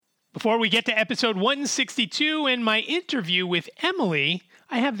Before we get to episode 162 and my interview with Emily,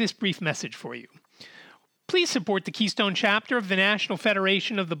 I have this brief message for you. Please support the Keystone Chapter of the National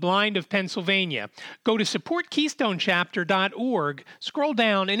Federation of the Blind of Pennsylvania. Go to supportkeystonechapter.org, scroll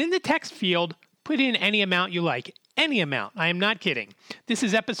down, and in the text field, put in any amount you like. Any amount. I am not kidding. This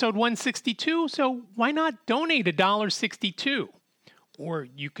is episode 162, so why not donate $1.62? Or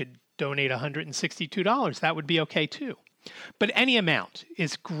you could donate $162. That would be okay too. But any amount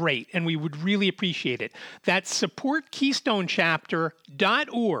is great, and we would really appreciate it. That's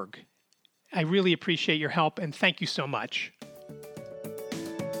supportkeystonechapter.org. I really appreciate your help, and thank you so much.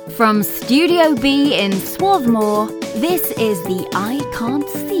 From Studio B in Swarthmore, this is the I Can't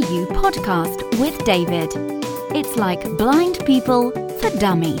See You podcast with David. It's like blind people for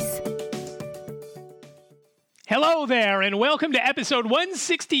dummies. Hello there, and welcome to episode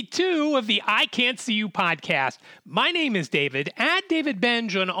 162 of the I Can't See You podcast. My name is David, at David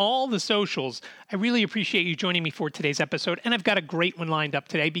Benj on all the socials. I really appreciate you joining me for today's episode, and I've got a great one lined up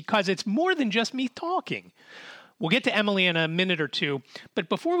today because it's more than just me talking. We'll get to Emily in a minute or two, but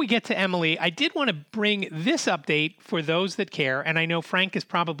before we get to Emily, I did want to bring this update for those that care, and I know Frank is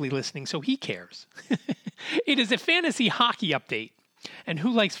probably listening, so he cares. It is a fantasy hockey update. And who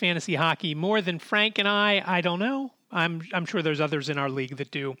likes fantasy hockey more than Frank and I? I don't know. I'm sure there's others in our league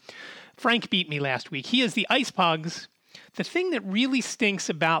that do. Frank beat me last week. He is the Ice Pugs. The thing that really stinks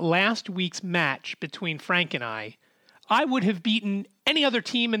about last week's match between Frank and I would have beaten any other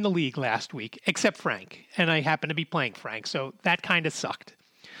team in the league last week except Frank. And I happen to be playing Frank, so that kind of sucked.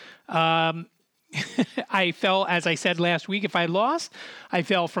 I fell, as I said last week, if I lost, I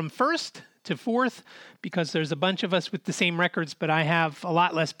fell from first to fourth because there's a bunch of us with the same records, but I have a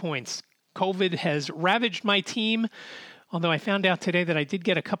lot less points. COVID has ravaged my team, although I found out today that I did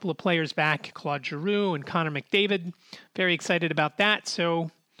get a couple of players back, Claude Giroux and Connor McDavid. Very excited about that.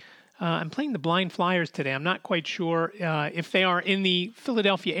 So I'm playing the Blind Flyers today. I'm not quite sure if they are in the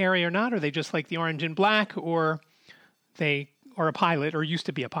Philadelphia area or not. Are they just like the Orange and Black, or they are a pilot or used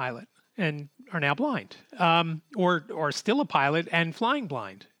to be a pilot and are now blind, or still a pilot and flying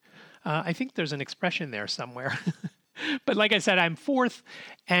blind? I think there's an expression there somewhere. But like I said, I'm fourth,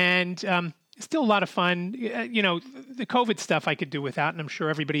 and still a lot of fun. The COVID stuff I could do without, and I'm sure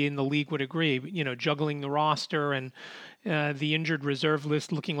everybody in the league would agree. Juggling the roster and the injured reserve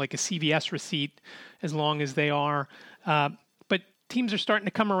list looking like a CVS receipt as long as they are. But teams are starting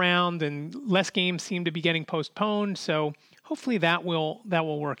to come around, and less games seem to be getting postponed. So hopefully that will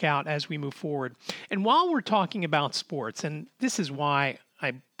work out as we move forward. And while we're talking about sports, and this is why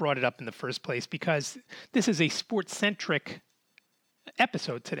I brought it up in the first place, because this is a sports-centric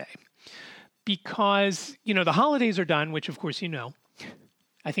episode today. Because, the holidays are done, which of course you know.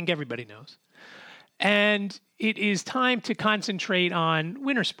 I think everybody knows. And it is time to concentrate on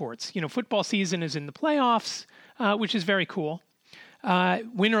winter sports. Football season is in the playoffs, which is very cool.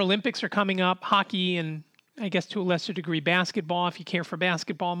 Winter Olympics are coming up, hockey, and I guess to a lesser degree basketball, if you care for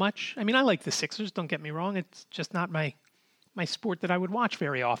basketball much. I mean, I like the Sixers, don't get me wrong. It's just not my sport that I would watch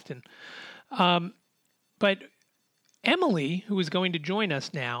very often. But Emily, who is going to join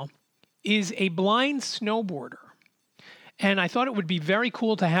us now, is a blind snowboarder. And I thought it would be very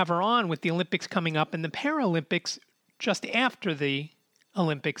cool to have her on with the Olympics coming up and the Paralympics just after the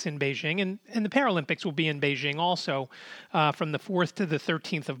Olympics in Beijing. And the Paralympics will be in Beijing also from the 4th to the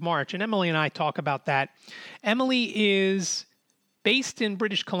 13th of March. And Emily and I talk about that. Emily is based in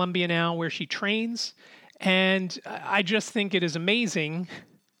British Columbia now, where she trains. And I just think it is amazing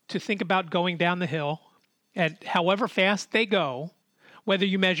to think about going down the hill at however fast they go, whether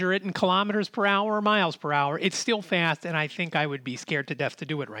you measure it in kilometers per hour or miles per hour, it's still fast, and I think I would be scared to death to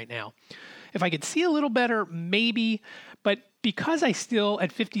do it right now. If I could see a little better, maybe, but because I still,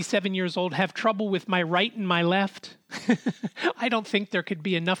 at 57 years old, have trouble with my right and my left, I don't think there could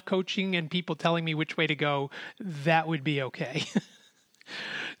be enough coaching and people telling me which way to go. That would be okay.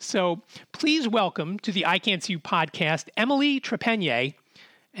 So please welcome to the I Can't See You podcast, Emily Trepanier,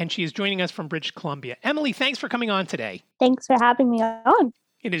 and she is joining us from British Columbia. Emily, thanks for coming on today. Thanks for having me on.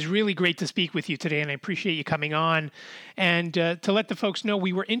 It is really great to speak with you today, and I appreciate you coming on. And to let the folks know,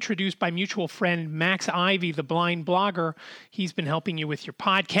 we were introduced by mutual friend Max Ivy, the blind blogger. He's been helping you with your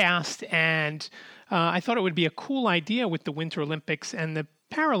podcast, and I thought it would be a cool idea with the Winter Olympics and the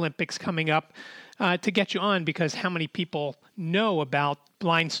Paralympics coming up to get you on, because how many people know about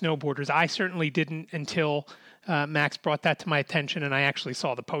blind snowboarders? I certainly didn't until Max brought that to my attention, and I actually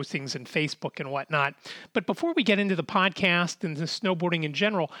saw the postings in Facebook and whatnot. But before we get into the podcast and the snowboarding in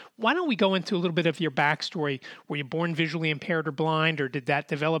general, why don't we go into a little bit of your backstory? Were you born visually impaired or blind, or did that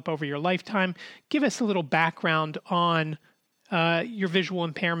develop over your lifetime? Give us a little background on your visual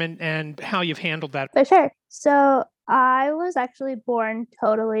impairment and how you've handled that. For sure. So I was actually born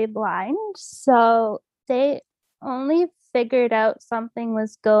totally blind. So they only figured out something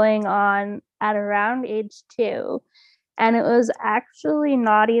was going on at around age 2. And it was actually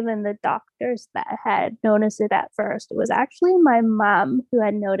not even the doctors that had noticed it at first. It was actually my mom who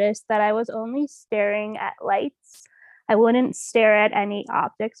had noticed that I was only staring at lights. I wouldn't stare at any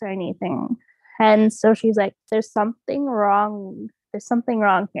objects or anything. And so she's like, there's something wrong. There's something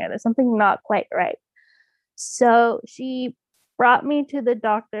wrong here. There's something not quite right. So she brought me to the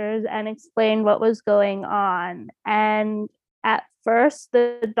doctors and explained what was going on. And at first,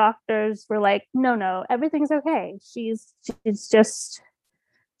 the doctors were like, no, everything's okay. It's just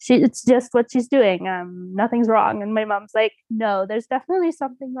what she's doing. Nothing's wrong. And my mom's like, no, there's definitely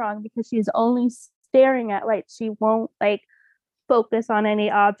something wrong because she's only staring at lights. She won't like focus on any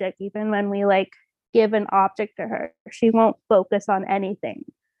object, even when we like give an object to her. She won't focus on anything.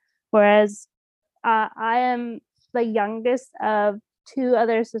 Whereas I am the youngest of 2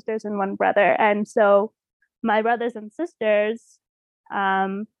 other sisters and 1 brother. And so my brothers and sisters,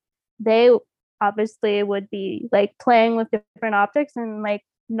 they obviously would be like playing with different objects and like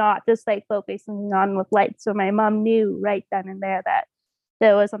not just like focusing on with lights. So my mom knew right then and there that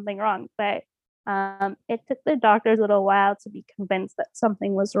there was something wrong. But it took the doctors a little while to be convinced that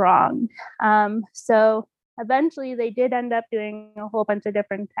something was wrong. So eventually they did end up doing a whole bunch of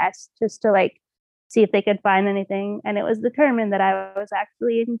different tests just to like see if they could find anything. And it was determined that I was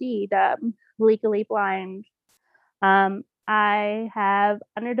actually indeed legally blind. I have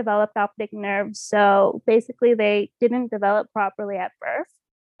underdeveloped optic nerves. So basically they didn't develop properly at birth.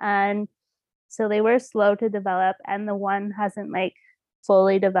 And so they were slow to develop. And the one hasn't like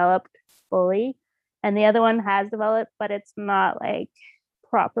fully developed fully. And the other one has developed, but it's not like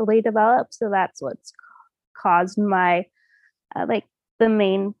properly developed. So that's what's caused my like the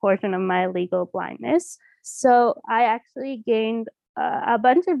main portion of my legal blindness. So I actually gained a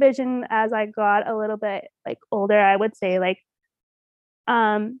bunch of vision as I got a little bit like older. I would say like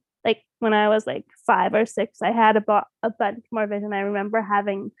when I was like 5 or 6, I had a bunch more vision. I remember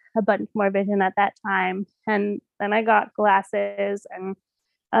having a bunch more vision at that time. And then I got glasses, and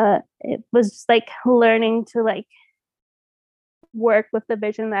it was just like learning to like work with the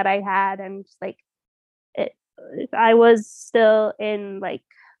vision that I had. And just like I was still in like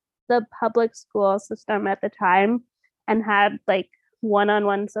the public school system at the time and had like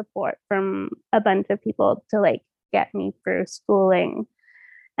one-on-one support from a bunch of people to like get me through schooling.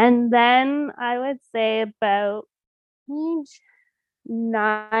 And then I would say about age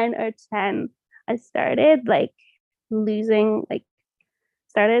 9 or 10, I started losing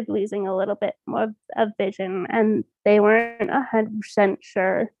a little bit more of vision, and they weren't 100%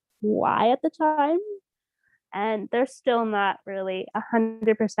 sure why at the time. And they're still not really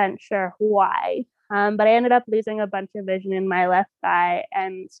 100% sure why. But I ended up losing a bunch of vision in my left eye.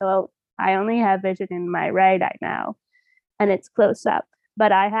 And so I only have vision in my right eye now, and it's close up.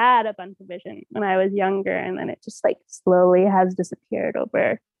 But I had a bunch of vision when I was younger, and then it just like slowly has disappeared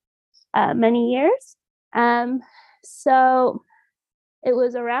over many years. So it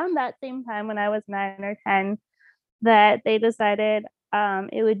was around that same time when I was 9 or 10 that they decided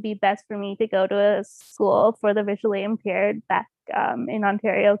it would be best for me to go to a school for the visually impaired back in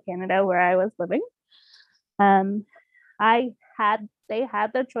Ontario, Canada, where I was living. They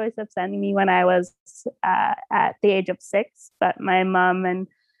had the choice of sending me when I was at the age of 6, but my mom and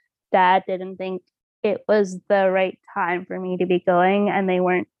dad didn't think it was the right time for me to be going, and they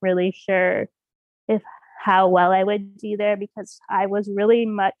weren't really sure how well I would be there, because I was really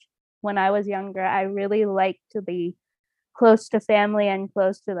much, when I was younger, I really liked to be close to family and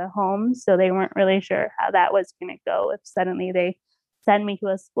close to the home. So they weren't really sure how that was going to go if suddenly they send me to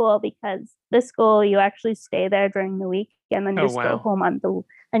a school, because this school, you actually stay there during the week and then go home on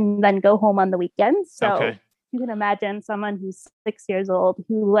the weekends. So you can imagine someone who's 6 years old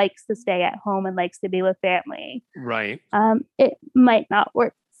who likes to stay at home and likes to be with family. Right. It might not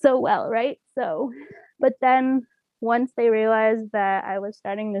work so well, right? So, but then once they realized that I was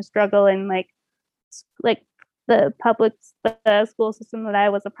starting to struggle in like the public school system that I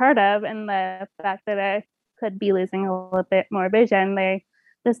was a part of, and the fact that I could be losing a little bit more vision, they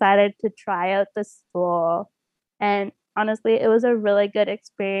decided to try out the school. And honestly, it was a really good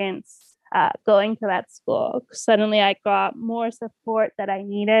experience going to that school. Suddenly I got more support that I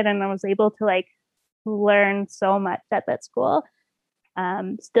needed, and I was able to like learn so much at that school.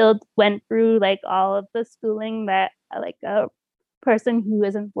 Still went through like all of the schooling that like a person who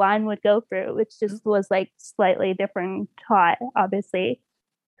isn't blind would go through, which just was like slightly different taught, obviously,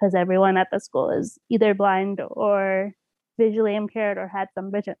 because everyone at the school is either blind or visually impaired or had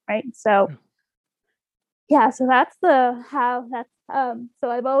some vision, right? So yeah, so that's so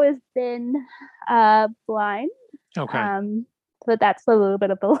I've always been blind. Okay. So that's a little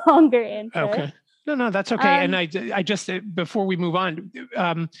bit of the longer answer. Okay. No, that's okay. And I just, before we move on,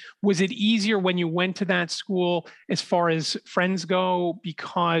 was it easier when you went to that school as far as friends go,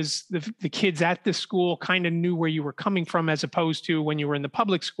 because the kids at the school kind of knew where you were coming from, as opposed to when you were in the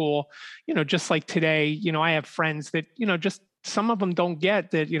public school? Just like today, I have friends that, just some of them don't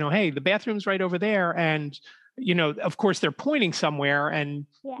get that, hey, the bathroom's right over there. And, of course they're pointing somewhere, and,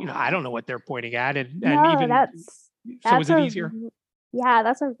 I don't know what they're pointing at. And even, so was it easier? Yeah,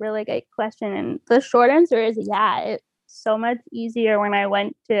 that's a really good question. And the short answer is, yeah, it's so much easier when I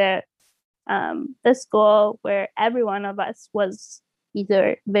went to the school where every one of us was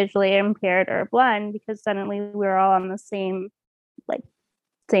either visually impaired or blind, because suddenly we were all on the same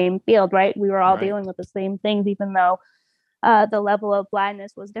field, right? We were all dealing with the same things, even though the level of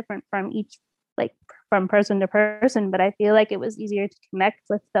blindness was different from from person to person. But I feel like it was easier to connect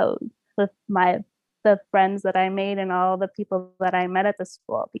with the friends that I made and all the people that I met at the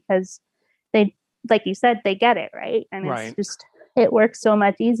school, because they, like you said, they get it, right? And it's just, it works so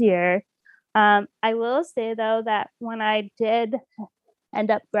much easier. I will say though that when I did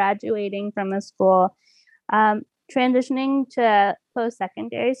end up graduating from the school, transitioning to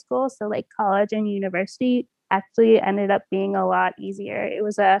post-secondary school, so like college and university, actually ended up being a lot easier. It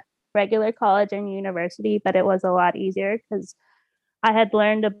was a regular college and university, but it was a lot easier because I had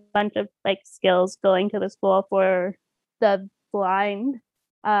learned a bunch of skills going to the school for the blind.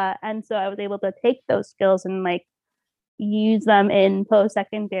 And so I was able to take those skills and use them in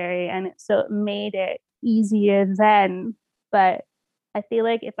post-secondary. And so it made it easier then. But I feel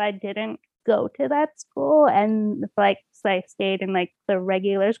like if I didn't go to that school and I stayed in the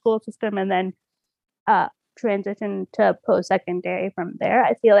regular school system and then transition to post-secondary from there,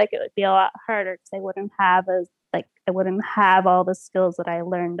 I feel like it would be a lot harder because I wouldn't have all the skills that I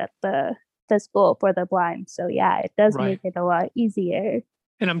learned at the school for the blind. So yeah, it does make it a lot easier.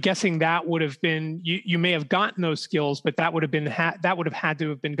 And I'm guessing that would have been, you may have gotten those skills, but that would have been that would have had to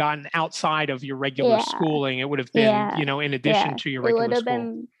have been gotten outside of your regular schooling. It would have been, in addition to your regular school.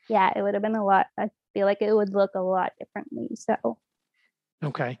 It would have been a lot. I feel like it would look a lot differently. So.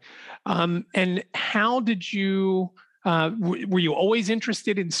 Okay. And how did you, were you always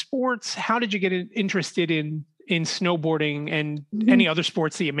interested in sports? How did you get interested in snowboarding and any other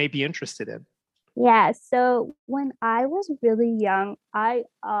sports that you may be interested in? Yeah. So when I was really young, I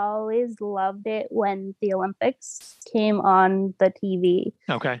always loved it when the Olympics came on the TV.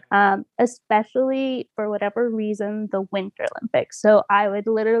 Okay. Especially for whatever reason, the Winter Olympics. So I would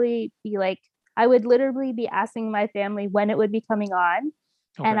literally be asking my family when it would be coming on.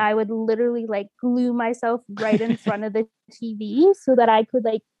 Okay. And I would literally glue myself right in front of the TV so that I could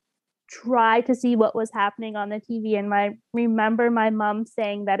try to see what was happening on the TV. And remember my mom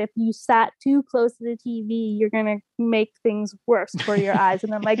saying that if you sat too close to the TV, you're going to make things worse for your eyes.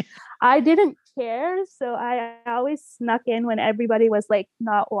 And I'm I didn't care. So I always snuck in when everybody was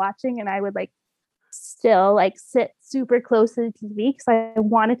not watching. And I would still sit super close to the TV because I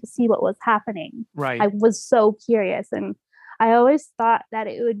wanted to see what was happening. Right. I was so curious. And I always thought that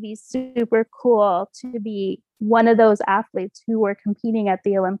it would be super cool to be one of those athletes who were competing at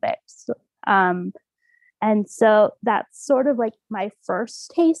the Olympics. And so that's sort of my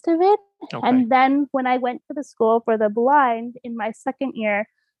first taste of it. Okay. And then when I went to the school for the blind in my second year,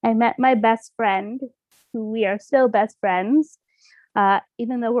 I met my best friend, who we are still best friends,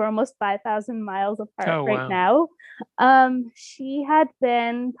 even though we're almost 5,000 miles apart now. She had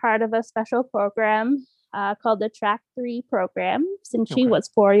been part of a special program called the Track 3 program since she was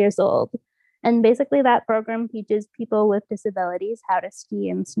 4 years old. And basically that program teaches people with disabilities how to ski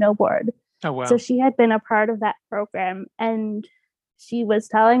and snowboard. Oh, wow. So she had been a part of that program, and she was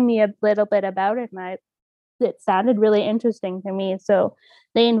telling me a little bit about it, and it sounded really interesting to me. So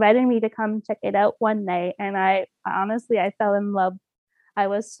they invited me to come check it out one night, and I fell in love. I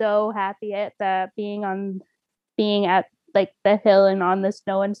was so happy at being at the hill and on the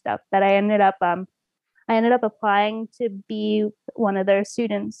snow and stuff that I ended up applying to be one of their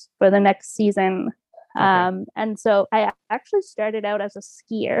students for the next season. Okay. And so I actually started out as a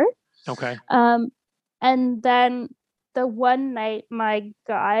skier. Okay. And then the one night my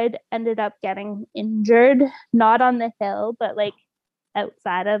guide ended up getting injured, not on the hill, but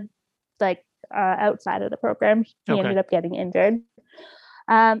outside of the program. He ended up getting injured.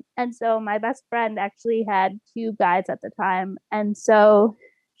 And so my best friend actually had 2 guides at the time. And so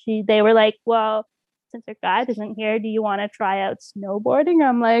they were like, well, since your guide isn't here, do you want to try out snowboarding?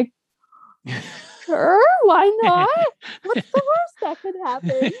 I'm like, Sure, why not? What's the worst that could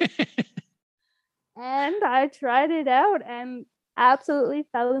happen? And I tried it out and absolutely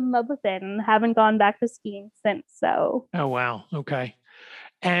fell in love with it and haven't gone back to skiing since. So, Oh, wow. Okay.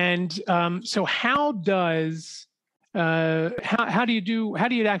 And so how does how do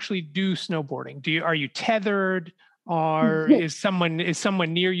you actually do snowboarding? Are you tethered, or is someone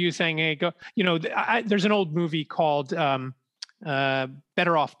near you saying, "Hey, go"? There's an old movie called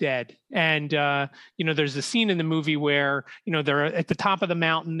Better Off Dead, and there's a scene in the movie where they're at the top of the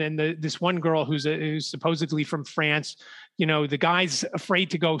mountain, and this one girl who's supposedly from France. The guy's afraid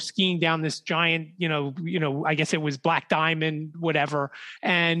to go skiing down this giant, I guess it was Black Diamond, whatever.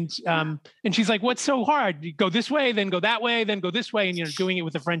 And she's like, "What's so hard? You go this way, then go that way, then go this way." And, doing it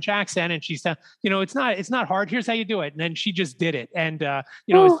with a French accent. And she said, it's not hard. Here's how you do it. And then she just did it. And,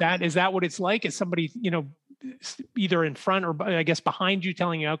 is that what it's like? Is somebody, either in front or I guess behind you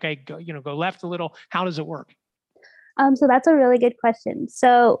telling you, okay, go left a little? How does it work? So that's a really good question.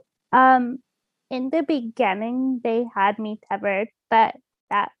 So, in the beginning, they had me tethered, but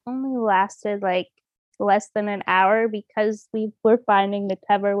that only lasted like less than an hour because we were finding the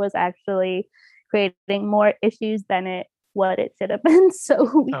tether was actually creating more issues than what it should have been.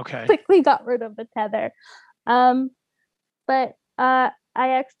 So we quickly got rid of the tether. But I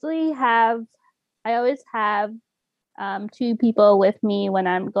always have two people with me when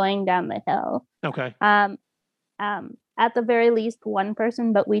I'm going down the hill. Okay. At the very least one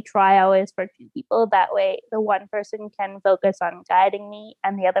person, but we try always for two people. That way the one person can focus on guiding me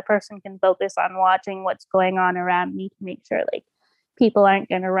and the other person can focus on watching what's going on around me to make sure like people aren't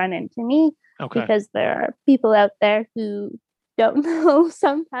going to run into me. Okay. Because there are people out there who don't know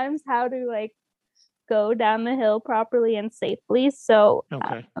sometimes how to like go down the hill properly and safely. So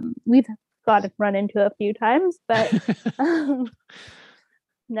we've got to run into a few times, but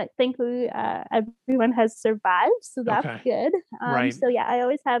thankfully everyone has survived, so that's good. Right. So yeah, I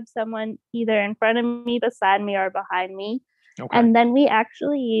always have someone either in front of me, beside me, or behind me. And then we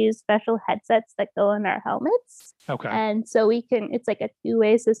actually use special headsets that go in our helmets. And so it's like a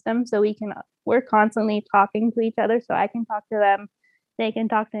two-way system, so we're constantly talking to each other, so I can talk to them, they can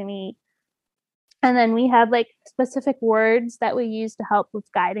talk to me. And then we have like specific words that we use to help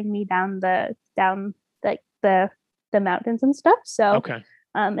with guiding me down the mountains and stuff. So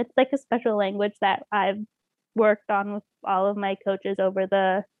it's like a special language that I've worked on with all of my coaches over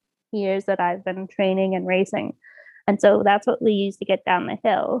the years that I've been training and racing. And so that's what we use to get down the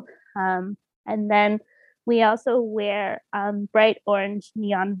hill. And then we also wear bright orange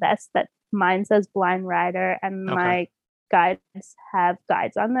neon vests that mine says Blind Rider, and my guides have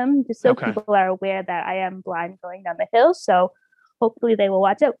guides on them, just so people are aware that I am blind going down the hill. So hopefully they will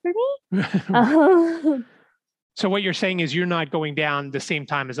watch out for me. So what you're saying is you're not going down the same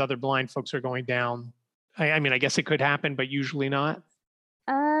time as other blind folks are going down. I mean, I guess it could happen, but usually not.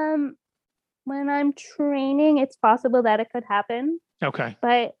 When I'm training, it's possible that it could happen.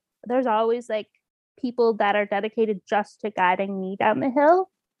 But there's always like people that are dedicated just to guiding me down the hill.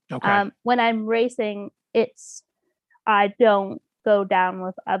 When I'm racing, I don't go down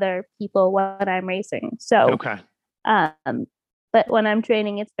with other people when I'm racing. So, but when I'm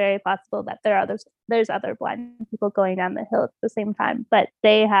training, it's very possible that there's other blind people going down the hill at the same time. But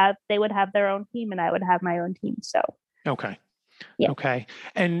they would have their own team, and I would have my own team. So yeah.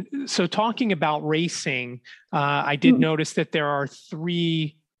 And so talking about racing, I did notice that there are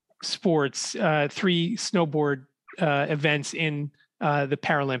three snowboard events in the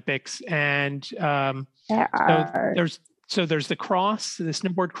Paralympics, and there's the cross, the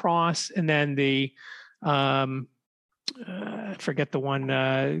snowboard cross, and then the I forget the one,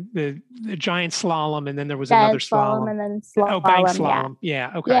 the giant slalom, and then there was another slalom, and then slalom. Bank slalom.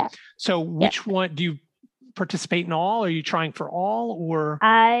 Yeah. So which one do you participate in? All? Are you trying for all, or?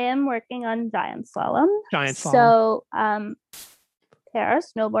 I am working on giant slalom. So,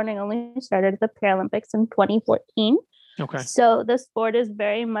 snowboarding only started at the Paralympics in 2014. So the sport is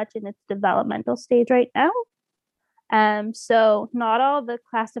very much in its developmental stage right now. So not all the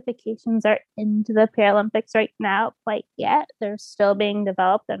classifications are into the Paralympics right now quite yet. They're still being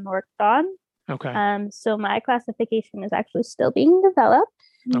developed and worked on. So my classification is actually still being developed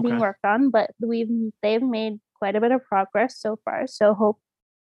and being worked on, but they've made quite a bit of progress so far. So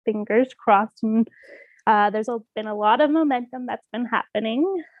fingers crossed. And there's been a lot of momentum that's been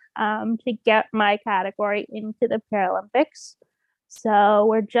happening to get my category into the Paralympics. So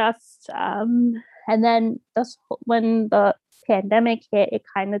we're just, and then when the pandemic hit, it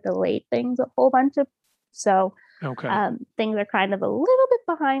kind of delayed things a whole bunch of, things are kind of a little bit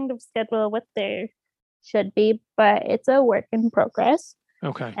behind of schedule what they should be, but it's a work in progress.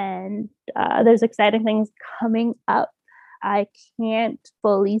 Okay. and there's exciting things coming up. I can't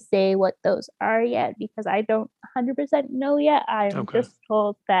fully say what those are yet because I don't 100% know yet. I'm Okay. just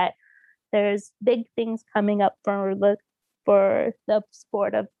told that there's big things coming up for the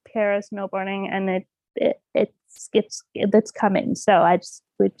sport of para snowboarding, and it's coming. So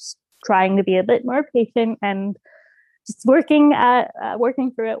we're just trying to be a bit more patient and just working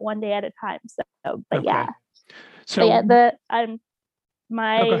through it one day at a time. So, but Okay. yeah, So but yeah, oh, go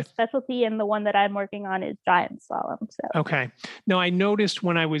my ahead. specialty and the one that I'm working on is giant slalom. So Okay. Now, I noticed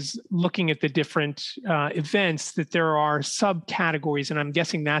when I was looking at the different events that there are subcategories, and I'm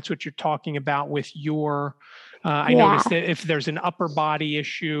guessing that's what you're talking about with your. I yeah, noticed that if there's an upper body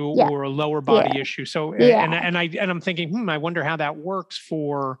issue yeah, or a lower yeah, body issue, so yeah, and I'm thinking, I wonder how that works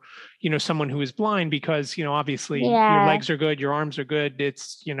for someone who is blind because obviously your yeah, legs are good, your arms are good.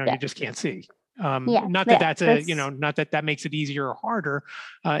 It's yeah, you just can't see. yeah, Not that yeah. that's not that that makes it easier or harder.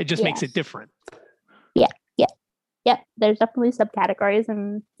 It just makes it different. Yeah, yeah, yeah. There's definitely subcategories,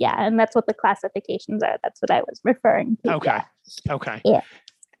 and and that's what the classifications are. That's what I was referring to. Okay. Yeah. Okay. Yeah.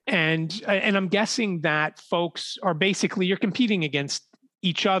 And I'm guessing that folks are basically you're competing against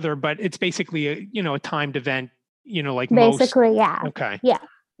each other, but it's basically a timed event. Like most. Basically, yeah. Okay. Yeah.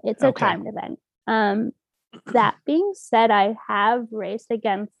 It's a Okay. timed event. That being said, I have raced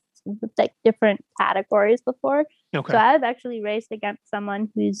against like different categories before. Okay. So I've actually raced against someone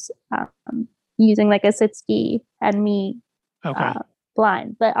who's using like a sit ski and me Okay.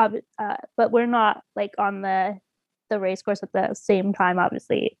 blind, but we're not like on the race course at the same time.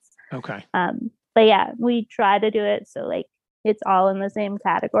 Obviously, Okay. but yeah, we try to do it so like it's all in the same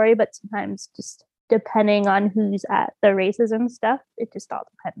category. But sometimes just depending on who's at the races and stuff, it just all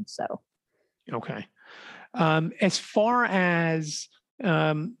depends. So Okay. As far as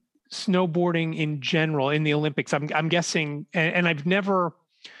snowboarding in general in the Olympics, I'm guessing, and I've never,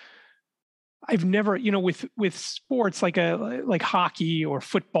 with sports like hockey or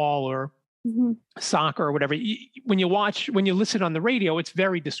football or soccer or whatever, when you listen on the radio, it's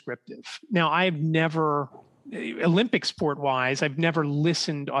very descriptive. Now, I've never, Olympic sport wise, I've never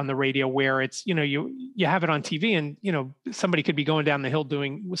listened on the radio where it's, you have it on TV and, somebody could be going down the hill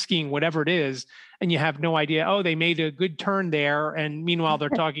skiing, whatever it is, and you have no idea, oh, they made a good turn there. And meanwhile, they're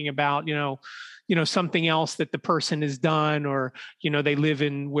talking about, something else that the person has done, or, they live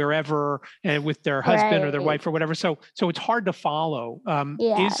in wherever and with their husband or their wife or whatever. So it's hard to follow.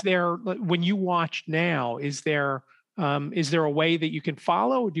 Is there, when you watch now, is there a way that you can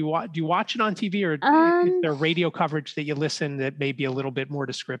follow? Do you watch it on TV, or is there radio coverage that you listen that may be a little bit more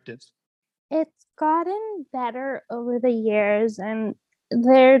descriptive? It's gotten better over the years, and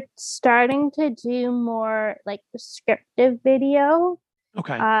they're starting to do more like descriptive video.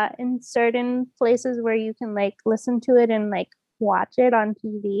 Okay. In certain places where you can like listen to it and like watch it on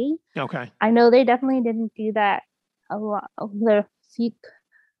TV. Okay. I know they definitely didn't do that a lot.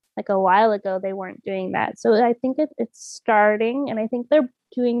 Like a while ago, they weren't doing that. So I think it's starting, and I think they're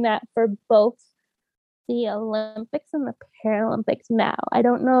doing that for both the Olympics and the Paralympics now. I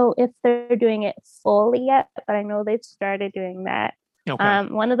don't know if they're doing it fully yet, but I know they've started doing that. Okay.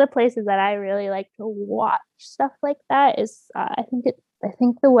 One of the places that I really like to watch stuff like that is I think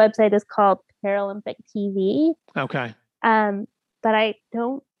the website is called Paralympic TV. Okay. But I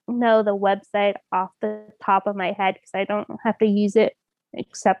don't know the website off the top of my head because I don't have to use it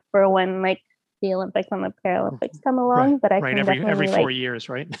except for when like the Olympics and the Paralympics come along. Right. But I can every 4 years,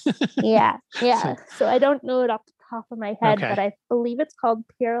 right? yeah. So I don't know it off the top of my head, Okay. but I believe it's called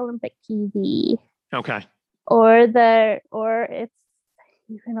Paralympic TV. Okay. Or if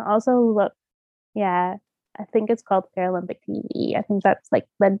you can also look, I think it's called Paralympic TV. I think that's like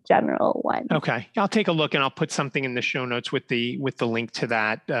the general one. Okay, I'll take a look and I'll put something in the show notes with the link to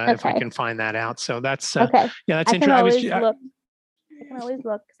that if I can find that out. So that's okay. Yeah, that's interesting. I can always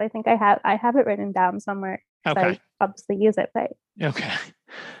look because I think I have it written down somewhere. Okay. I obviously use it, right? Okay.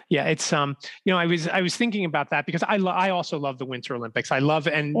 Yeah, it's I was thinking about that because I also love the Winter Olympics. I love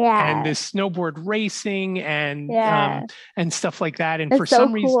and the snowboard racing and stuff like that. And it's for so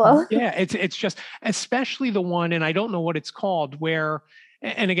some cool. reason, it's just especially the one, and I don't know what it's called, where.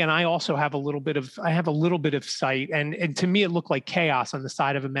 And again, I also have a little bit of sight, and to me, it looked like chaos on the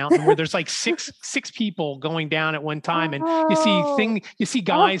side of a mountain where there's like six people going down at one time, and you see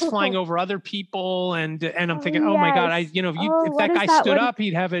guys flying over other people, and I'm thinking, oh my god, if that guy stood up,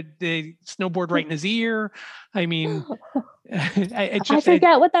 he'd have the snowboard right in his ear. I mean, I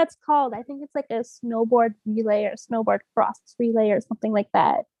forget what that's called. I think it's like a snowboard relay or snowboard cross relay or something like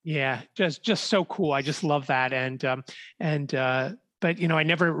that. Yeah, just so cool. I just love that, and I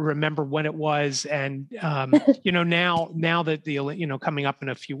never remember when it was. And, now that coming up in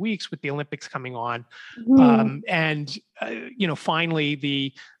a few weeks with the Olympics coming on, and, finally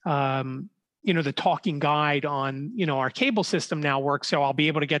the talking guide on, our cable system now works. So I'll be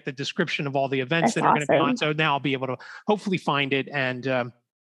able to get the description of all the events that are going to be on. So now I'll be able to hopefully find it and,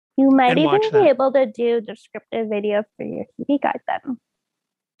 you might and even be able to do descriptive video for your TV guide then.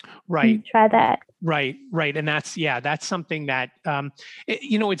 Right. Try that. Right. And that's something that,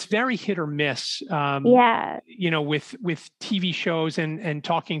 it's very hit or miss, with TV shows and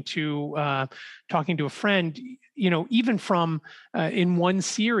talking to a friend, even from in one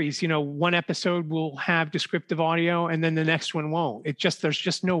series, one episode will have descriptive audio and then the next one won't. There's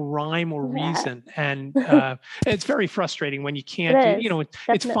just no rhyme or reason. And it's very frustrating when you can't,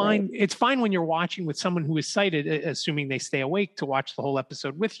 it's fine. It's fine when you're watching with someone who is sighted, assuming they stay awake to watch the whole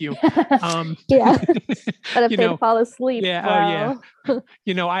episode with you. But if they fall asleep. I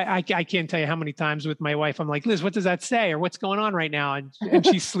can't tell you how many times with my wife, I'm like, Liz, what does that say? Or what's going on right now? And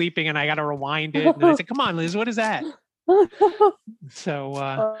she's sleeping and I got to rewind it. And I say, come on, Liz, what is that? So,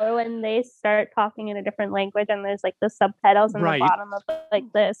 or when they start talking in a different language and there's like the subtitles in the bottom of like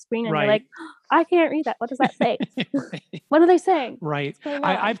the screen and you're like, I can't read that. What does that say? What are they saying? Right.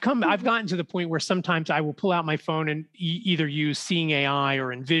 I've gotten to the point where sometimes I will pull out my phone and either use Seeing AI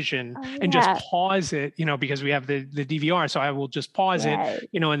or Envision and just pause it, because we have the DVR. So I will just pause it,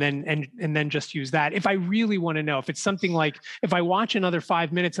 and then just use that. If I really want to know, if it's something like, if I watch another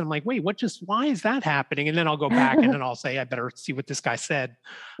 5 minutes and I'm like, wait, why is that happening? And then I'll go back and then I'll say, I better see what this guy said.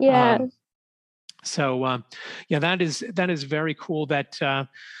 Yeah. That is very cool that,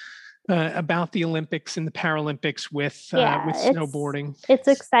 about the Olympics and the Paralympics with snowboarding. It's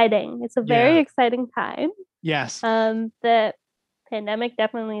exciting. It's a very exciting time. Yes. The pandemic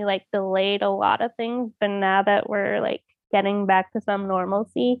definitely delayed a lot of things, but now that we're getting back to some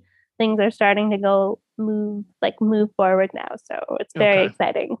normalcy, things are starting to move forward now. So it's very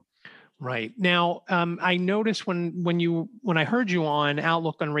exciting. Right. Now, I noticed when I heard you on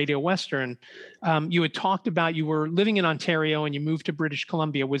Outlook on Radio Western, you had talked about you were living in Ontario and you moved to British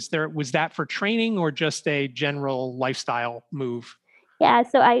Columbia. Was that for training or just a general lifestyle move? Yeah.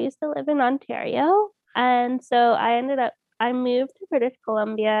 So I used to live in Ontario, and so I moved to British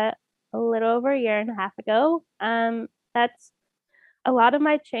Columbia a little over a year and a half ago. That's a lot of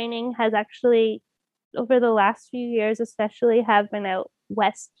my training has actually, over the last few years, especially, have been out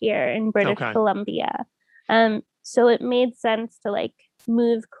west here in British Columbia. So it made sense to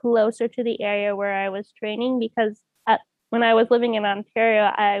move closer to the area where I was training, because when I was living in Ontario,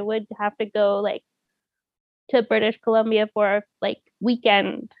 I would have to go to British Columbia for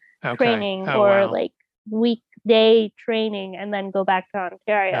weekend training or weekday training and then go back to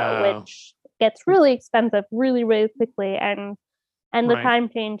Ontario, which gets really expensive really, really quickly. And the time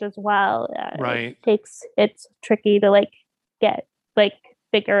change as well. It's tricky to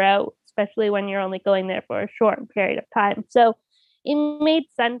figure out, especially when you're only going there for a short period of time. So it made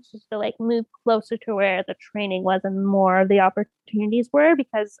sense just to move closer to where the training was and more of the opportunities were,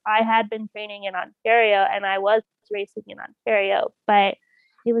 because I had been training in Ontario and I was racing in Ontario, but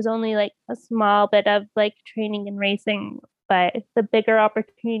it was only a small bit of training and racing. But the bigger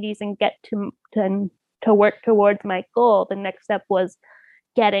opportunities and get to work towards my goal, the next step was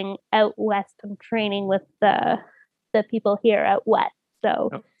getting out west and training with the people here out west. So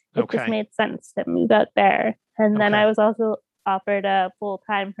it just made sense to move out there. And then I was also offered a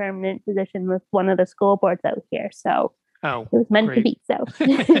full-time permanent position with one of the school boards out here. So it was meant to be. So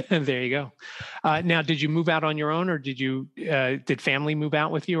there you go. Now, did you move out on your own, or did family move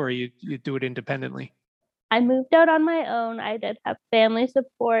out with you, or you do it independently? I moved out on my own. I did have family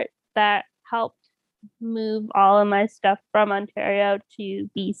support that helped move all of my stuff from Ontario to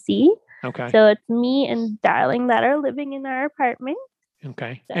BC. Okay. So it's me and Darling that are living in our apartment.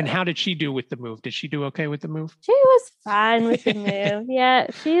 Okay. So. And how did she do with the move? Did she do okay with the move? She was fine with the move. Yeah,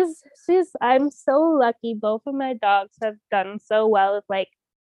 I'm so lucky. Both of my dogs have done so well with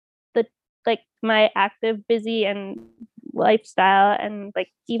my active, busy and lifestyle, and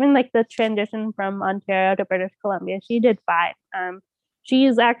even the transition from Ontario to British Columbia. She did fine. She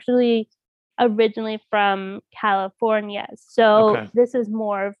is actually originally from California, so this is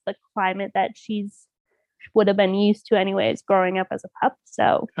more of the climate that would have been used to anyways growing up as a pup.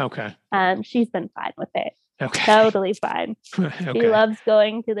 So she's been fine with it. Totally fine. She loves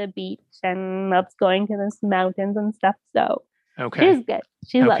going to the beach and loves going to the mountains and stuff. So she's good.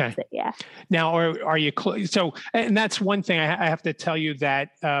 She loves it. Yeah. Now, are you so? And that's one thing I have to tell you that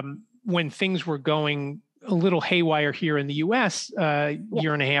when things were going a little haywire here in the US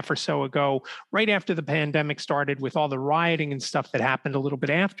year and a half or so ago, right after the pandemic started with all the rioting and stuff that happened a little bit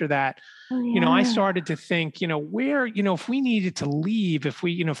after that. I started to think, where, if we needed to leave, if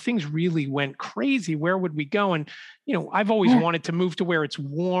we, if things really went crazy, where would we go? And, I've always wanted to move to where it's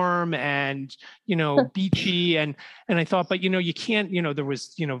warm and, beachy. And I thought, but, you can't, there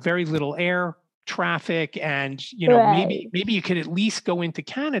was, very little air traffic and, maybe you could at least go into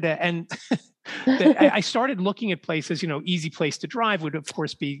Canada. And I started looking at places, easy place to drive would of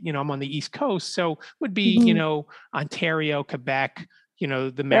course be, I'm on the East Coast. So would be, Ontario, Quebec,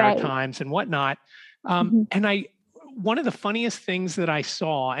 the Maritimes and whatnot. And one of the funniest things that I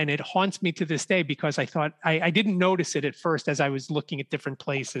saw, and it haunts me to this day because I thought I didn't notice it at first as I was looking at different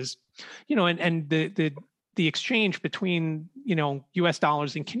places, and the exchange between, US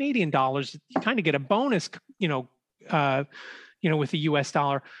dollars and Canadian dollars, you kind of get a bonus, with the US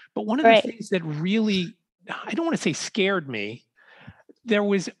dollar. But one of the things that really, I don't want to say scared me, there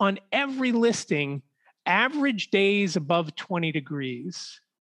was on every listing, average days above 20 degrees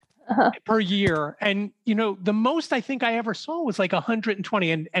per year. And, the most I think I ever saw was like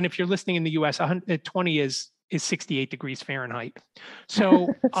 120. And if you're listening in the US, 120 is 68 degrees Fahrenheit.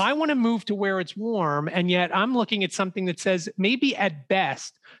 So I want to move to where it's warm. And yet I'm looking at something that says maybe at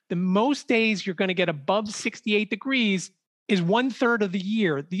best, the most days you're going to get above 68 degrees is 1/3 of the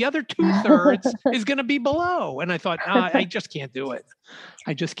year. The other 2/3 is going to be below. And I thought, I just can't do it.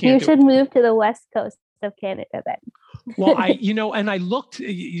 I just can't. You should move to the West Coast of Canada then. Well, and I looked,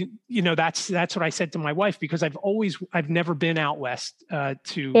 that's what I said to my wife, because I've never been out west to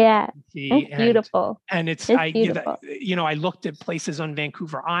it's beautiful. And beautiful. I looked at places on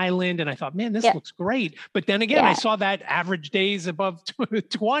Vancouver Island and I thought, man, this looks great. But then again, I saw that average days above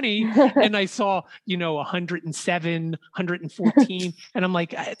 20 and I saw, 107, 114. And I'm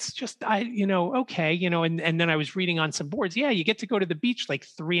like, it's just, okay, and then I was reading on some boards. Yeah, you get to go to the beach like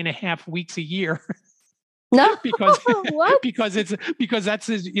 3.5 weeks a year. No, because that's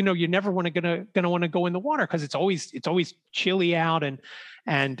you never gonna want to go in the water because it's always chilly out and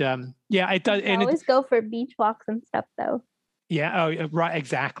it does. And always go for beach walks and stuff though. Yeah, right,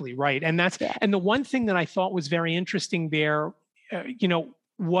 exactly, right. And that's and the one thing that I thought was very interesting there,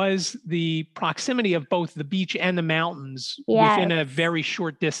 was the proximity of both the beach and the mountains within a very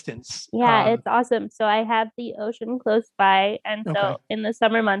short distance. Yeah, it's awesome. So I have the ocean close by. And so in the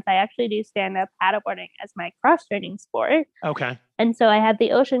summer months, I actually do stand-up paddleboarding as my cross-training sport. Okay. And so I have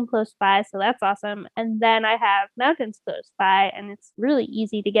the ocean close by. So that's awesome. And then I have mountains close by. And it's really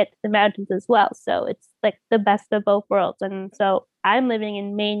easy to get to the mountains as well. So it's like the best of both worlds. And so I'm living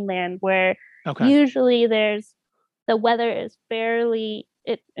in mainland where usually the weather is fairly...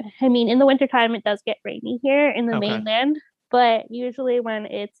 in the wintertime, it does get rainy here in the mainland, but usually when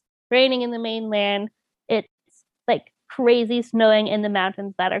it's raining in the mainland, it's like crazy snowing in the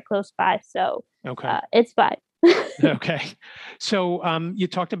mountains that are close by. So it's fine. Okay. So you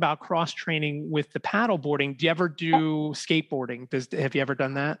talked about cross training with the paddleboarding. Do you ever do skateboarding? Have you ever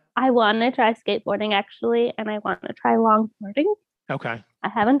done that? I want to try skateboarding actually, and I want to try longboarding. Okay. I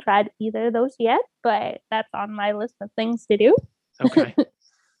haven't tried either of those yet, but that's on my list of things to do. Okay.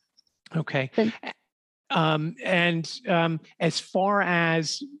 Okay. And as far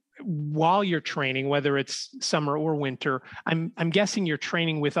as while you're training, whether it's summer or winter, I'm guessing you're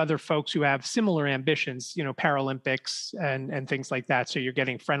training with other folks who have similar ambitions, Paralympics and things like that. So you're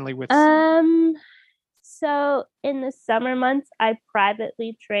getting friendly with. So in the summer months, I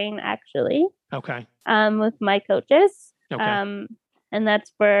privately train actually. Okay. With my coaches. Okay. And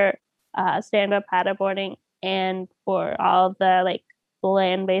that's for stand-up paddleboarding and for all the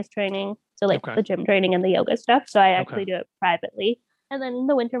land-based training. So the gym training and the yoga stuff. So I actually do it privately. And then in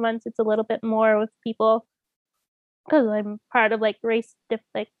the winter months, it's a little bit more with people because I'm part of the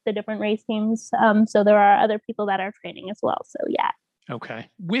different race teams. So there are other people that are training as well. So yeah. Okay.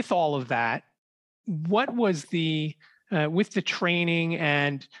 With all of that, what was with the training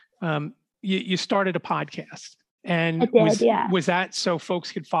and you started a podcast? And was that so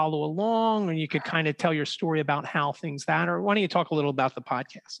folks could follow along and you could kind of tell your story about how things or why don't you talk a little about the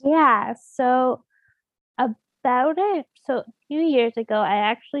podcast? Yeah. So a few years ago, I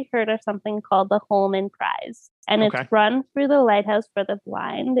actually heard of something called the Holman Prize, and it's run through the Lighthouse for the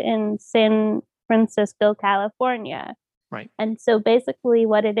Blind in San Francisco, California. Right. And so basically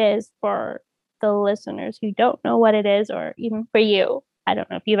what it is for the listeners who don't know what it is, or even for you, I don't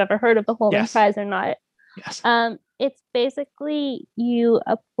know if you've ever heard of the Holman Prize or not. Yes. It's basically you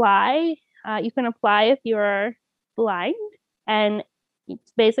can apply if you're blind, and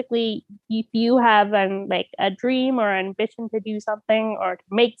It's basically if you have a dream or ambition to do something or to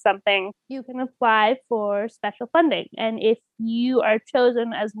make something, you can apply for special funding. And if you are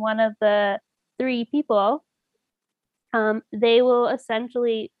chosen as one of the 3 people, they will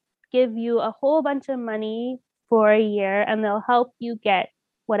essentially give you a whole bunch of money for a year, and they'll help you get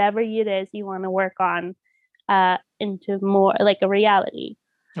whatever it is you want to work on into more like a reality.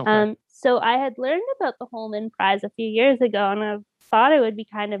 Okay. So I had learned about the Holman Prize a few years ago, and I thought it would be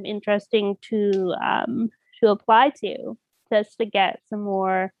kind of interesting to apply to just to get some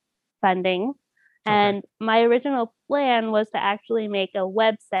more funding. And my original plan was to actually make a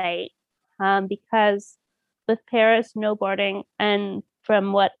website because with para snowboarding, and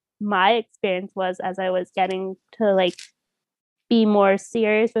from what my experience was as I was getting to like be more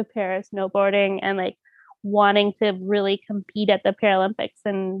serious with para snowboarding and like wanting to really compete at the Paralympics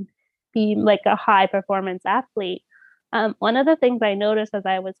and be like a high performance athlete. One of the things I noticed as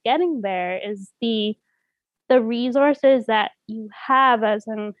I was getting there is the resources that you have as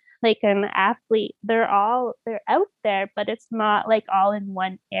an athlete. They're out there, but it's not like all in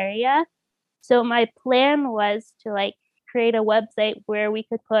one area. So my plan was to like create a website where we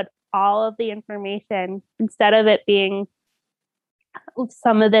could put all of the information instead of it being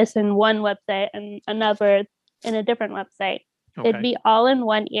some of this in one website and another in a different website. Okay. It'd be all in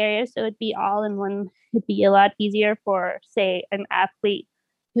one area. So it'd be all in one. It'd be a lot easier for, say, an athlete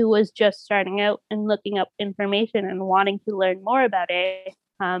who was just starting out and looking up information and wanting to learn more about it.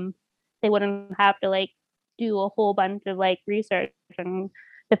 They wouldn't have to like do a whole bunch of like research and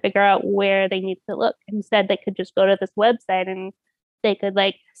to figure out where they need to look. Instead, they could just go to this website and they could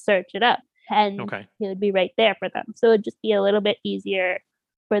like search it up, and it would be right there for them. So it'd just be a little bit easier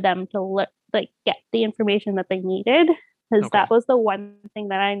for them to look, like get the information that they needed. Because that was the one thing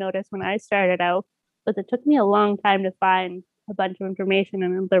that I noticed when I started out, but it took me a long time to find a bunch of information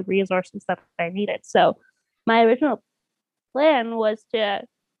and the resources that I needed. So my original plan was to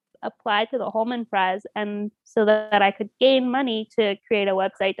apply to the Holman Prize, and so that I could gain money to create a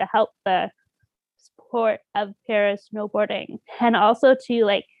website to help the sport of para snowboarding, and also to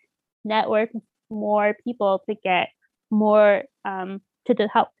like network more people to get more to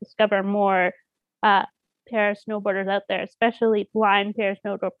help discover more para snowboarders out there, especially blind para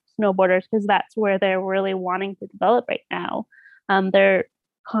snowboarders, because that's where they're really wanting to develop right now. They're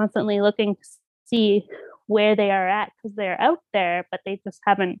constantly looking to see where they are at because they're out there, but they just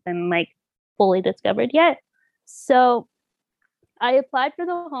haven't been like fully discovered yet. So I applied for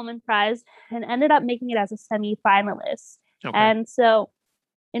the Holman Prize and ended up making it as a semi-finalist. And so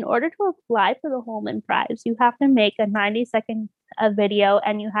in order to apply for the Holman Prize, you have to make a 90-second video,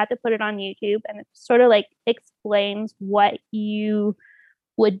 and you have to put it on YouTube, and it sort of like explains what you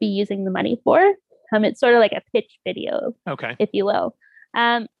would be using the money for. It's sort of like a pitch video, if you will.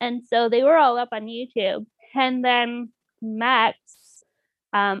 And so they were all up on YouTube. And then Max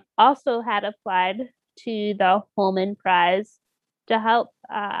also had applied to the Holman Prize to help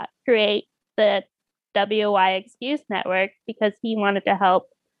create the WY Excuse Network, because he wanted to help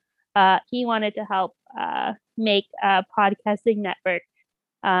make a podcasting network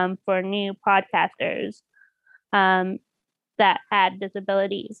for new podcasters that had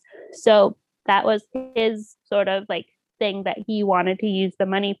disabilities. So that was his sort of like thing that he wanted to use the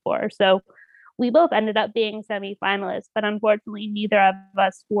money for. So we both ended up being semi-finalists, but unfortunately neither of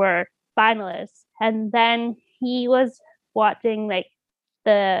us were finalists. And then he was watching like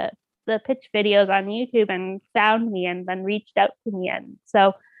the pitch videos on YouTube and found me and then reached out to me. And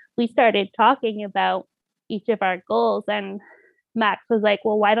so we started talking about each of our goals, and Max was like,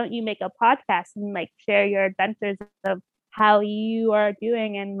 well, why don't you make a podcast and like share your adventures of how you are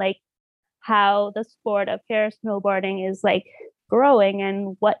doing and like how the sport of para snowboarding is like growing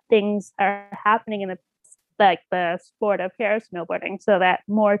and what things are happening in the sport of para snowboarding, so that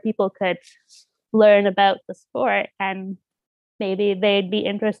more people could learn about the sport, and maybe they'd be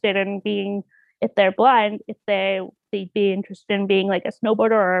interested in being, if they're blind, if they'd be interested in being like a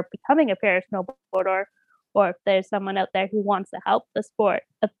snowboarder or becoming a para snowboarder, or if there's someone out there who wants to help the sport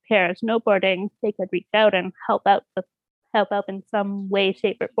of para snowboarding, they could reach out and help out in some way,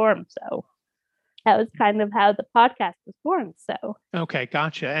 shape, or form. So that was kind of how the podcast was born. So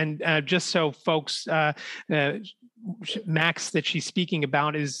gotcha. And just so folks, Max that she's speaking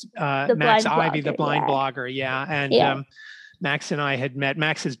about is Max Ivy, the blind blogger. Yeah, and Max and I had met.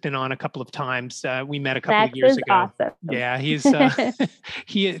 Max has been on a couple of times. We met a couple of years ago. Awesome. Yeah, he's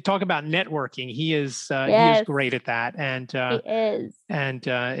he talk about networking. He is great at that, and he is. And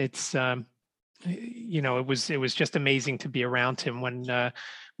it's it was just amazing to be around him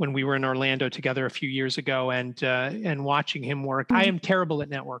when we were in Orlando together a few years ago, and watching him work. I am terrible at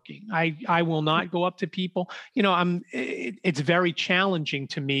networking. I will not go up to people. It's very challenging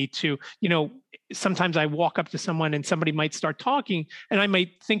to me to, sometimes I walk up to someone and somebody might start talking and I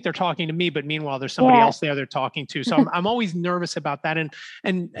might think they're talking to me, but meanwhile there's somebody else there they're talking to. So I'm always nervous about that. And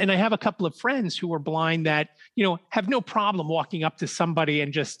I have a couple of friends who are blind that, have no problem walking up to somebody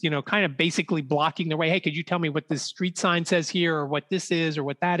and just, kind of basically blocking their way. Hey, could you tell me what this street sign says here, or what this is, or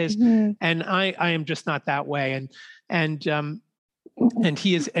what that is? Mhm. And I am just not that way. And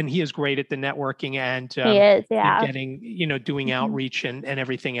he is great at the networking and He is, yeah. getting, doing outreach and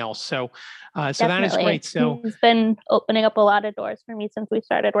everything else. So that is Definitely. great. So he's been opening up a lot of doors for me since we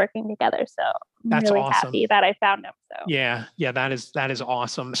started working together. So I'm that's really awesome. happy that I found him. So yeah, that is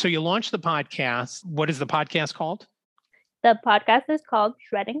awesome. So you launched the podcast. What is the podcast called? the podcast is called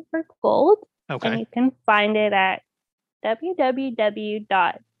Shredding for Gold. Okay. And you can find it at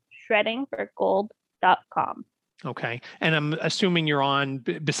www.shreddingforgold.com. Okay. And I'm assuming you're on,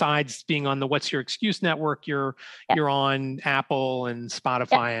 besides being on the What's Your Excuse network, you're on Apple and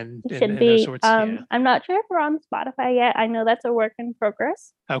Spotify and those sorts. I'm not sure if we're on Spotify yet. I know that's a work in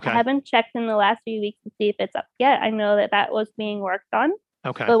progress. Okay. I haven't checked in the last few weeks to see if it's up yet. I know that was being worked on.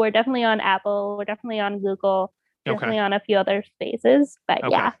 Okay. But we're definitely on Apple. We're definitely on Google. Definitely on a few other spaces. But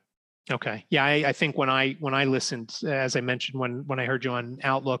yeah. Okay. Yeah, I think when I listened, as I mentioned, when I heard you on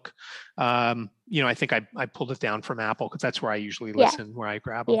Outlook, I think I pulled it down from Apple because that's where I usually listen, where I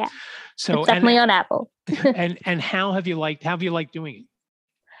grab them. Yeah. So it's definitely on Apple. and how have you liked doing it?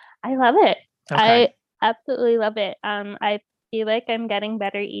 I love it. Okay. I absolutely love it. I feel like I'm getting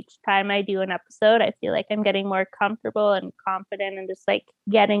better each time I do an episode. I feel like I'm getting more comfortable and confident and just like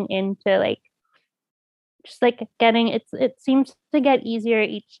getting into it seems to get easier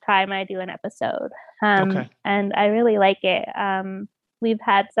each time I do an episode. And I really like it. We've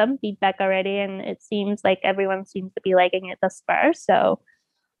had some feedback already and it seems like everyone seems to be liking it thus far. So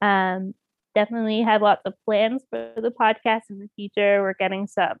definitely have lots of plans for the podcast in the future. We're getting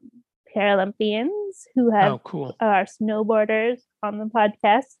some Paralympians who have are snowboarders on the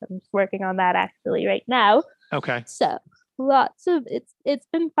podcast. I'm just working on that actually right now. Okay. So it's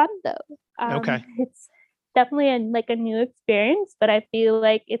been fun though. It's definitely a new experience, but I feel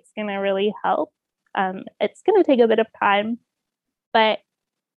like it's gonna really help. It's gonna take a bit of time, but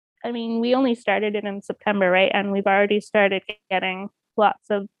I mean, we only started it in September, right? And we've already started getting lots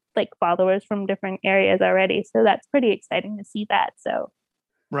of followers from different areas already. So that's pretty exciting to see that. So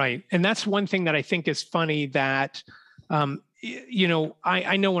right, and that's one thing that I think is funny that I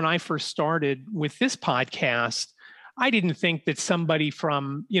know when I first started with this podcast, I didn't think that somebody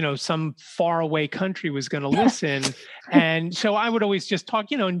from, some faraway country was going to listen. And so I would always just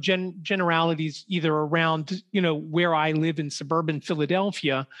talk, in generalities, either around, where I live in suburban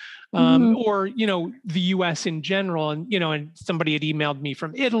Philadelphia, or, the US in general. And, and somebody had emailed me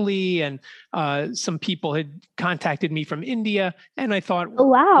from Italy and some people had contacted me from India. And I thought, oh,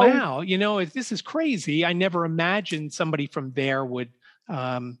 wow, this is crazy. I never imagined somebody from there would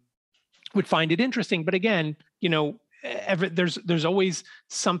find it interesting. But again, there's always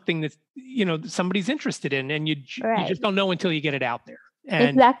something that somebody's interested in, and you just don't know until you get it out there. And,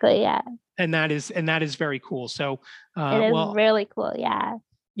 exactly, yeah. And that is very cool. So it is really cool, yeah.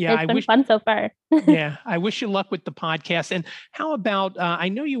 Yeah, it's been fun so far. Yeah, I wish you luck with the podcast. And how about I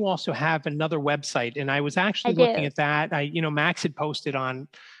know you also have another website, and I was actually looking at that. Max had posted on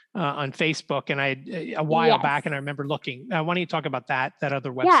Facebook, and I a while back, and I remember looking. Why don't you talk about that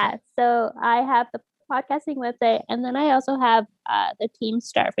other website? Yeah, so I have the podcasting website, and then I also have the Team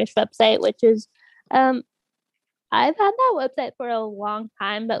Starfish website, which is I've had that website for a long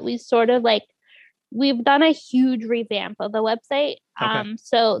time, but we sort of we've done a huge revamp of the website.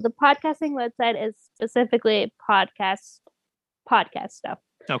 So the podcasting website is specifically podcast stuff.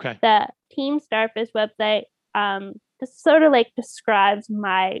 Okay. The Team Starfish website just sort of describes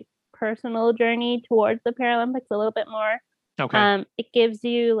my personal journey towards the Paralympics a little bit more. Okay. It gives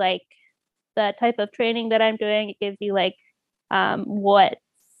you the type of training that I'm doing. It gives you what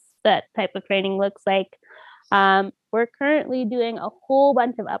that type of training looks like. We're currently doing a whole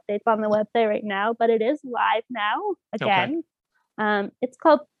bunch of updates on the website right now, but it is live now again. It's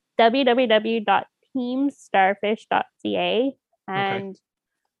called www.teamstarfish.ca, and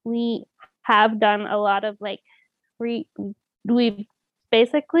we have done a lot of we've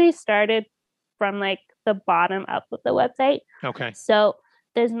basically started from the bottom up with the website. Okay. So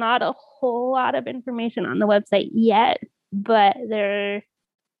there's not a whole lot of information on the website yet, but there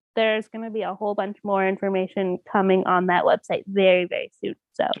there's going to be a whole bunch more information coming on that website very, very soon.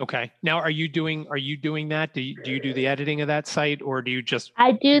 So Okay. Now, are you doing that? Do you do the editing of that site, or do you just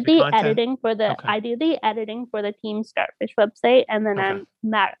I do the content? editing for the Okay. I do the editing for the Team Starfish website, and then Okay.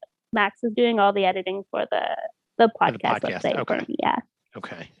 Max is doing all the editing for the podcast website. Okay. For me, yeah.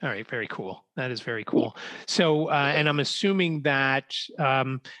 Okay. All right. Very cool. That is very cool. So, and I'm assuming that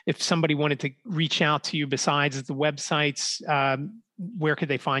if somebody wanted to reach out to you besides the websites, where could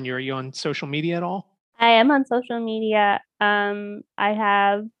they find you? Are you on social media at all? I am on social media. I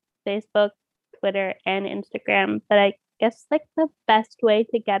have Facebook, Twitter, and Instagram, but I guess like the best way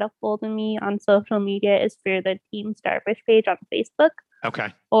to get a hold of me on social media is through the Team Starfish page on Facebook.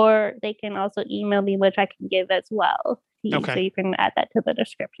 Okay. Or they can also email me, which I can give as well. Okay. So you can add that to the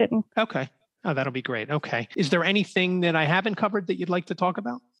description. Okay. Oh, that'll be great. Okay. Is there anything that I haven't covered that you'd like to talk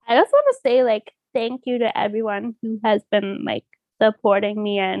about? I just want to say like thank you to everyone who has been like supporting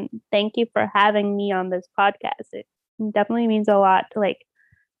me, and thank you for having me on this podcast. It definitely means a lot to like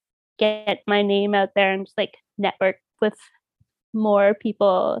get my name out there and just like network with more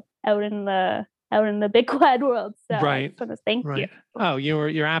people out in the big wide world. So Right. I just want to thank you. Oh,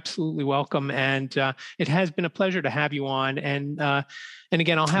 you're absolutely welcome, and it has been a pleasure to have you on. And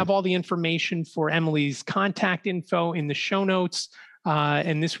again, I'll have all the information for Emily's contact info in the show notes.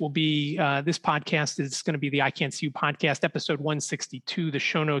 And this will be this podcast is going to be the I Can't See You podcast, episode 162. The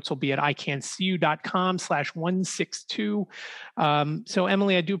show notes will be at ican'tseeyou.com/162. So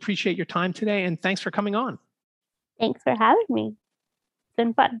Emily, I do appreciate your time today, and thanks for coming on. Thanks for having me. It's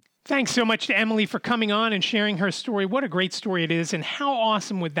been fun. Thanks so much to Emily for coming on and sharing her story. What a great story it is, and how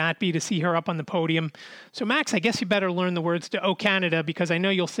awesome would that be to see her up on the podium. So Max, I guess you better learn the words to "Oh Canada," because I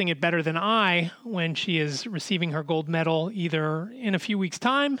know you'll sing it better than I when she is receiving her gold medal either in a few weeks'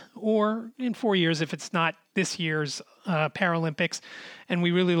 time or in 4 years if it's not this year's Paralympics. And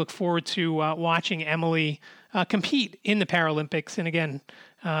we really look forward to watching Emily compete in the Paralympics. And again,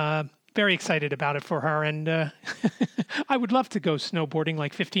 very excited about it for her. And I would love to go snowboarding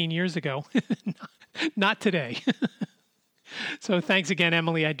like 15 years ago. Not today. So thanks again,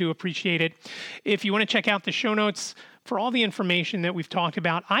 Emily. I do appreciate it. If you want to check out the show notes for all the information that we've talked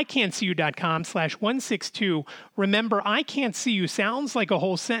about, ican'tseeyou.com/162. Remember, I Can't See You sounds like a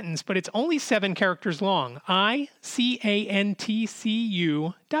whole sentence, but it's only 7 characters long.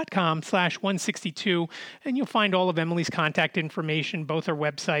 ican'tseeyou.com/162. And you'll find all of Emily's contact information, both her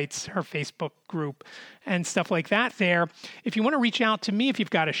websites, her Facebook group, and stuff like that there. If you want to reach out to me, if you've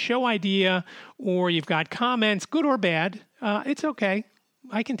got a show idea or you've got comments, good or bad, it's okay.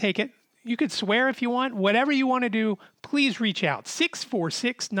 I can take it. You could swear if you want. Whatever you want to do, please reach out.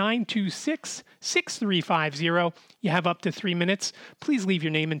 646-926-6350. You have up to 3 minutes. Please leave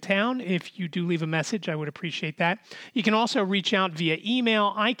your name and town. If you do leave a message, I would appreciate that. You can also reach out via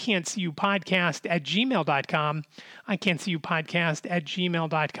email, ican'tseeyouPodcast@gmail.com,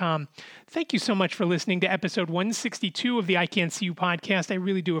 ican'tseeyouPodcast@gmail.com. Thank you so much for listening to episode 162 of the I Can't See You podcast. I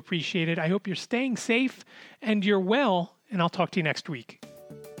really do appreciate it. I hope you're staying safe and you're well, and I'll talk to you next week.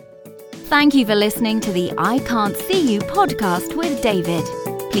 Thank you for listening to the I Can't See You podcast with David.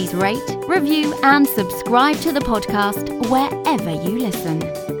 Please rate, review, and subscribe to the podcast wherever you listen.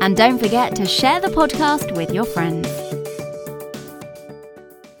 And don't forget to share the podcast with your friends.